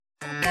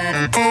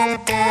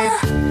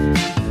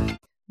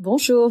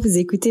Bonjour, vous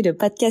écoutez le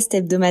podcast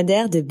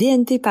hebdomadaire de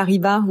BNP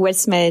Paribas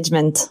Wealth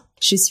Management.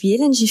 Je suis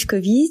Hélène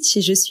Gifkovitch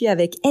et je suis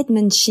avec Ed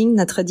Munching,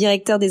 notre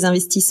directeur des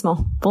investissements.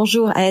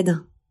 Bonjour Ed.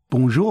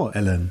 Bonjour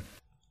Hélène.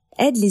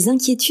 Ed, les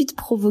inquiétudes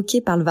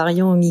provoquées par le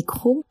variant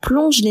Omicron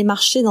plongent les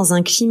marchés dans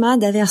un climat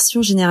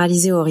d'aversion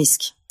généralisée au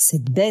risque.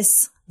 Cette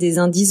baisse des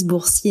indices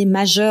boursiers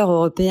majeurs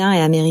européens et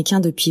américains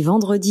depuis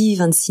vendredi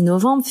 26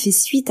 novembre fait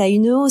suite à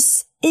une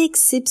hausse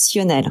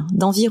exceptionnelle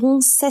d'environ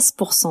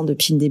 16%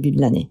 depuis le début de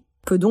l'année.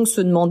 On peut donc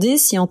se demander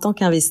si en tant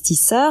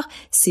qu'investisseur,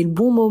 c'est le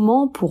bon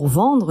moment pour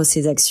vendre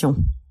ses actions.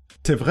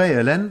 C'est vrai,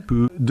 Hélène,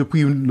 que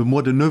depuis le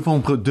mois de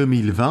novembre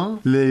 2020,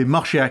 les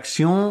marchés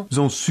actions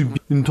ont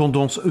subi une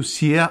tendance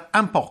haussière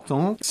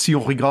importante. Si on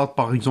regarde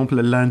par exemple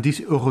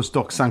l'indice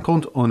Eurostoxx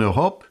 50 en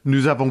Europe,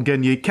 nous avons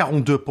gagné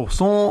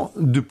 42%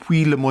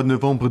 depuis le mois de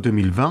novembre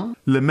 2020.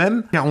 Le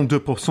même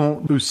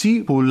 42%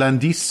 aussi pour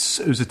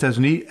l'indice aux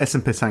États-Unis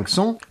S&P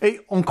 500 et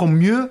encore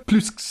mieux,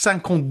 plus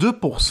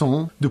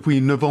 52%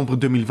 depuis novembre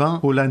 2020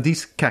 pour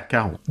l'indice CAC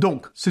 40.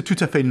 Donc, c'est tout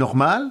à fait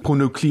normal pour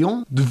nos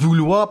clients de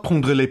vouloir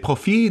prendre les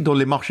profits dans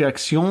les marchés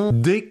actions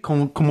dès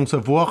qu'on commence à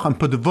voir un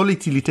peu de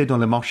volatilité dans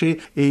le marché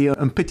et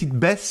une petite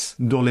baisse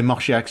dans les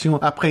marchés actions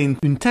après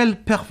une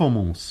telle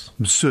performance.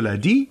 Cela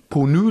dit,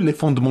 pour nous, les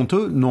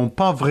fondamentaux n'ont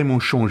pas vraiment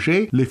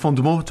changé. Les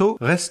fondamentaux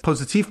restent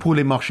positifs pour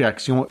les marchés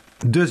actions.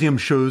 Deuxième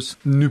chose,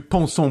 nous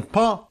pensons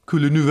pas que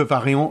le nouveau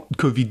variant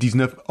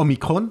COVID-19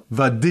 Omicron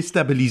va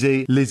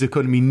déstabiliser les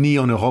économies ni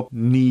en Europe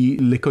ni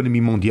l'économie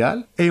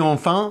mondiale. Et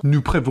enfin,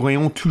 nous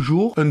prévoyons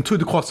toujours un taux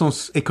de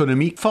croissance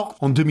économique fort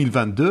en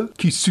 2022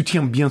 qui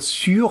soutient bien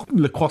sûr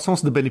la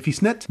croissance de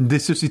bénéfices nets des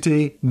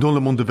sociétés dans le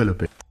monde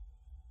développé.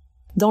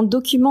 Dans le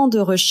document de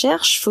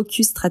recherche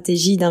Focus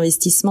Stratégie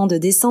d'investissement de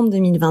décembre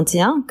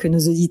 2021, que nos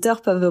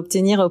auditeurs peuvent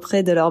obtenir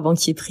auprès de leur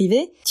banquier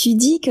privé, tu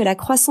dis que la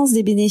croissance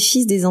des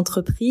bénéfices des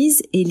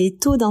entreprises et les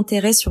taux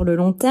d'intérêt sur le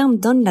long terme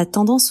donnent la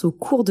tendance au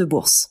cours de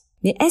bourse.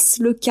 Mais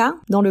est-ce le cas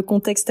dans le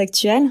contexte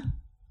actuel ?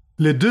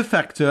 Les deux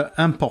facteurs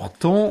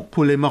importants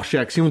pour les marchés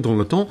actions dans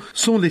le temps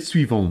sont les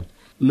suivants.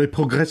 Les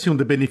progressions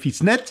de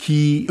bénéfices nets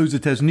qui, aux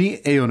États-Unis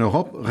et en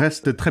Europe,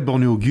 restent de très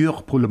bon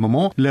augure pour le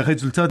moment. Les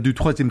résultats du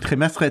troisième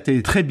trimestre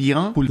étaient très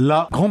bien pour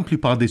la grande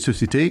plupart des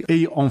sociétés.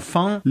 Et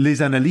enfin,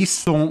 les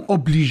analystes sont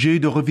obligés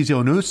de reviser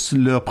en hausse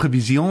leurs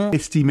prévisions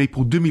estimées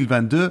pour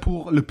 2022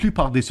 pour la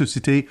plupart des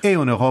sociétés et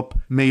en Europe,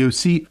 mais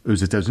aussi aux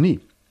États-Unis.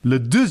 Le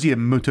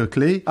deuxième moteur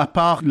clé, à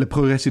part la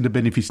progression de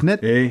bénéfices nets,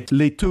 est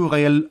les taux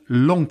réels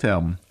long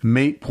terme.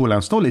 Mais pour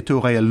l'instant, les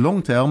taux réels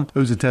long terme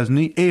aux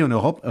États-Unis et en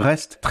Europe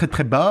restent très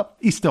très bas,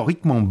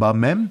 historiquement bas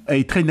même,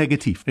 et très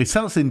négatifs. Et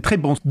ça, c'est un très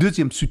bon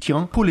deuxième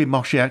soutien pour les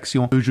marchés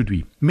actions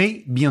aujourd'hui.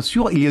 Mais bien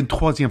sûr, il y a un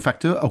troisième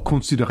facteur à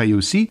considérer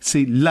aussi,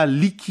 c'est la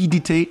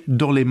liquidité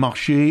dans les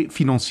marchés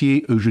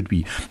financiers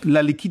aujourd'hui.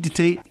 La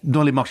liquidité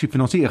dans les marchés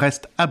financiers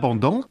reste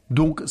abondante.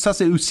 Donc ça,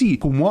 c'est aussi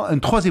pour moi un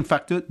troisième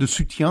facteur de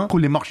soutien pour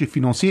les marchés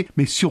financiers,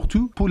 mais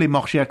surtout pour les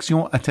marchés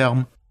actions à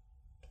terme.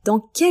 Dans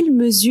quelle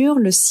mesure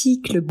le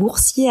cycle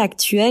boursier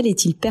actuel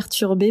est-il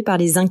perturbé par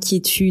les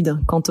inquiétudes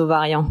quant aux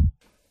variants ?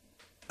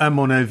 À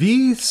mon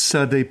avis,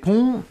 ça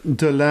dépend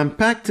de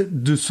l'impact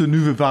de ce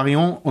nouveau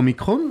variant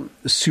Omicron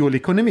sur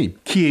l'économie,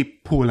 qui est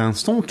pour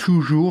l'instant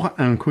toujours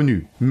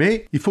inconnu.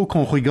 Mais il faut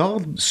qu'on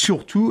regarde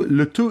surtout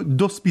le taux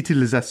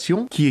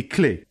d'hospitalisation qui est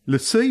clé. Le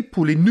seuil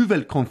pour les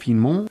nouvelles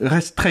confinements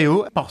reste très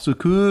haut parce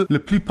que la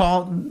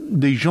plupart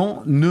des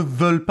gens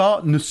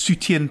ne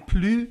soutiennent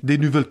plus des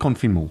nouvelles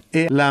confinements.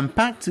 Et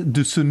l'impact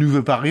de ce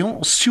nouveau variant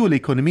sur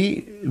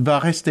l'économie va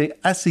rester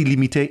assez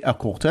limité à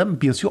court terme.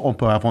 Bien sûr, on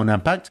peut avoir un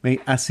impact, mais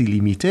assez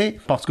limité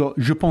parce que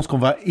je pense qu'on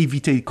va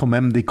éviter quand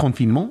même des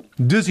confinements.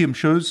 Deuxième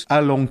chose,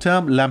 à long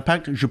terme,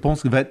 l'impact, je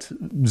pense, va être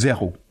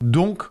zéro.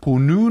 Donc, pour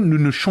nous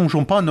ne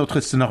changeons pas notre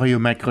scénario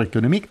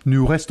macroéconomique.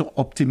 Nous restons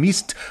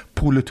optimistes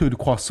pour le taux de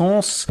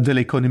croissance de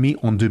l'économie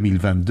en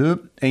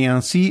 2022 et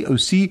ainsi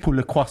aussi pour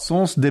la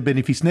croissance des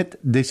bénéfices nets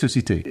des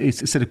sociétés. Et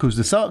c'est à cause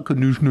de ça que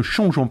nous ne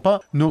changeons pas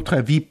notre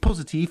avis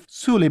positif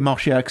sur les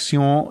marchés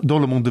actions dans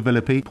le monde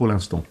développé pour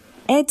l'instant.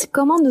 Ed,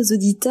 comment nos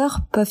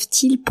auditeurs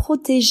peuvent-ils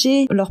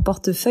protéger leur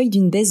portefeuille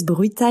d'une baisse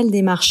brutale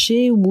des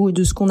marchés ou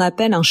de ce qu'on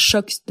appelle un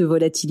choc de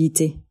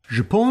volatilité ?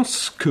 Je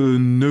pense que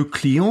nos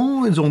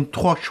clients, ils ont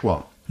trois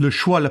choix. Le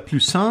choix le plus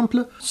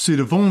simple, c'est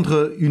de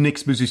vendre une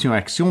exposition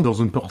action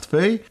dans un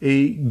portefeuille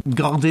et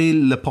garder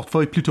le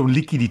portefeuille plutôt en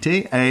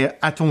liquidité et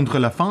attendre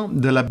la fin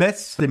de la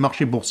baisse des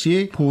marchés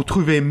boursiers pour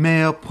trouver un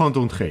meilleur point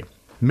d'entrée.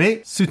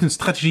 Mais c'est une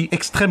stratégie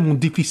extrêmement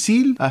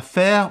difficile à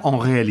faire en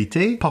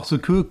réalité parce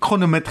que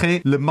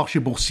chronométrer le marché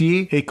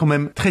boursier est quand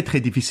même très très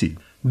difficile.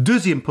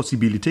 Deuxième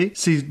possibilité,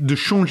 c'est de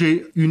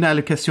changer une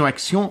allocation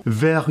action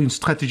vers une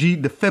stratégie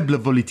de faible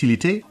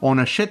volatilité. On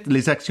achète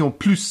les actions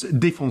plus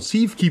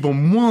défensives qui vont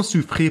moins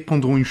souffrir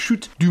pendant une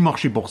chute du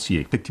marché boursier.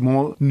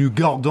 Effectivement, nous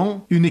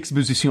gardons une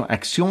exposition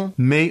action,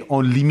 mais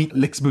on limite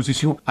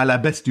l'exposition à la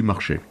baisse du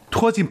marché.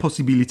 Troisième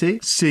possibilité,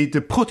 c'est de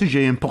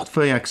protéger un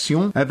portefeuille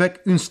action avec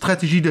une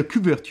stratégie de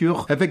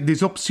couverture, avec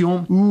des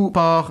options ou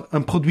par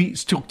un produit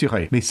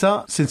structuré. Mais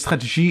ça, c'est une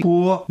stratégie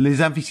pour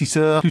les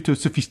investisseurs plutôt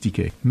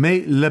sophistiqués.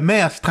 Mais la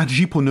meilleure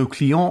stratégie pour nos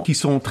clients qui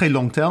sont très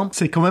long terme,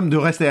 c'est quand même de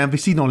rester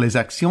investi dans les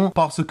actions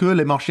parce que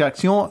les marchés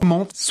actions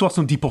montent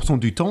 70%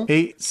 du temps.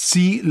 Et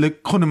si le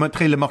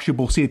chronométrer le marché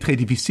boursier est très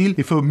difficile,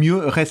 il faut mieux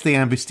rester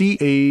investi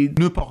et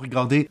ne pas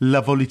regarder la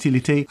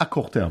volatilité à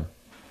court terme.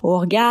 Au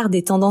regard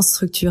des tendances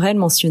structurelles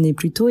mentionnées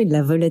plus tôt et de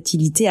la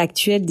volatilité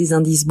actuelle des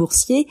indices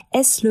boursiers,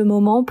 est-ce le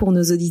moment pour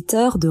nos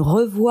auditeurs de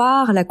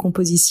revoir la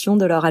composition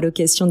de leur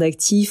allocation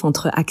d'actifs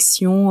entre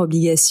actions,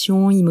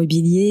 obligations,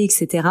 immobilier,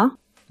 etc.?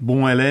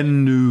 Bon,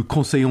 Hélène, nous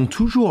conseillons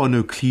toujours à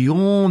nos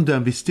clients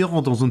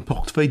d'investir dans un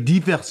portefeuille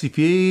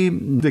diversifié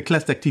de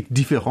classes d'actifs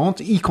différentes,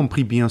 y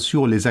compris bien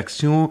sûr les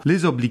actions,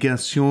 les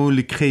obligations,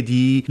 le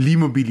crédit,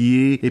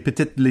 l'immobilier et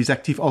peut-être les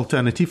actifs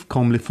alternatifs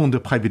comme les fonds de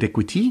private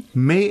equity.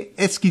 Mais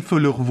est-ce qu'il faut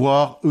le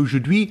revoir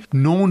aujourd'hui?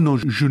 Non,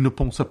 je ne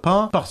pense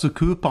pas parce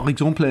que, par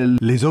exemple,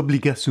 les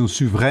obligations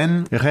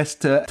souveraines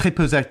restent très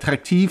peu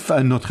attractives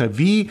à notre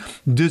avis.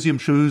 Deuxième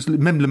chose,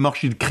 même le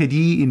marché de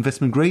crédit,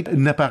 investment grade,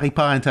 n'apparaît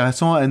pas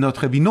intéressant à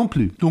notre avis non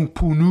plus. Donc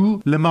pour nous,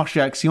 le marché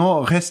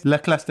action reste la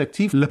classe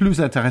d'actifs la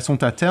plus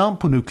intéressante à terme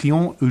pour nos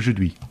clients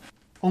aujourd'hui.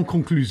 En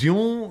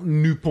conclusion,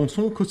 nous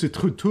pensons que c'est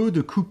trop tôt de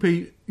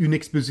couper une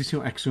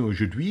exposition action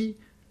aujourd'hui.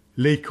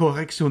 Les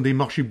corrections des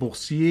marchés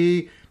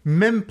boursiers,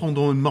 même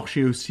pendant un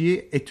marché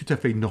haussier, est tout à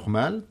fait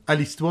normal. À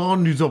l'histoire,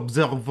 nous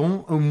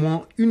observons au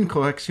moins une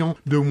correction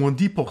d'au moins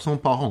 10%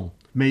 par an.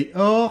 Mais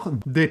hors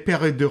des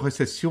périodes de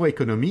récession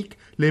économique,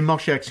 les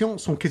marchés actions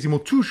sont quasiment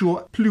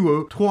toujours plus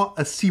hauts 3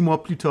 à 6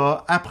 mois plus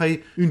tard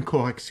après une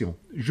correction.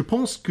 Je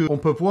pense qu'on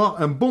peut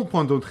voir un bon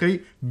point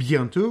d'entrée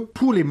bientôt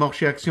pour les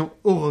marchés actions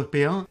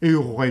européens et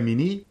au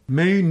Royaume-Uni,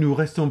 mais nous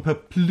restons un peu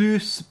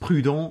plus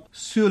prudents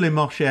sur les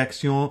marchés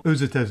actions aux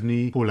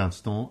États-Unis pour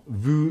l'instant,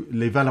 vu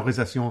les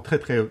valorisations très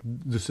très hautes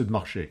de ce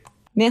marché.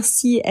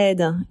 Merci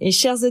Ed. Et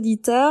chers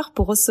auditeurs,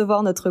 pour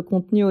recevoir notre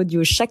contenu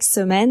audio chaque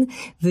semaine,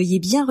 veuillez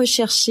bien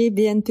rechercher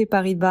BNP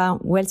Paribas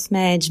Wealth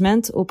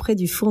Management auprès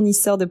du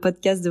fournisseur de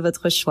podcasts de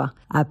votre choix.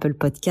 Apple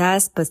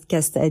Podcasts,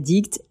 Podcast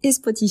Addict et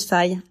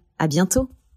Spotify. À bientôt.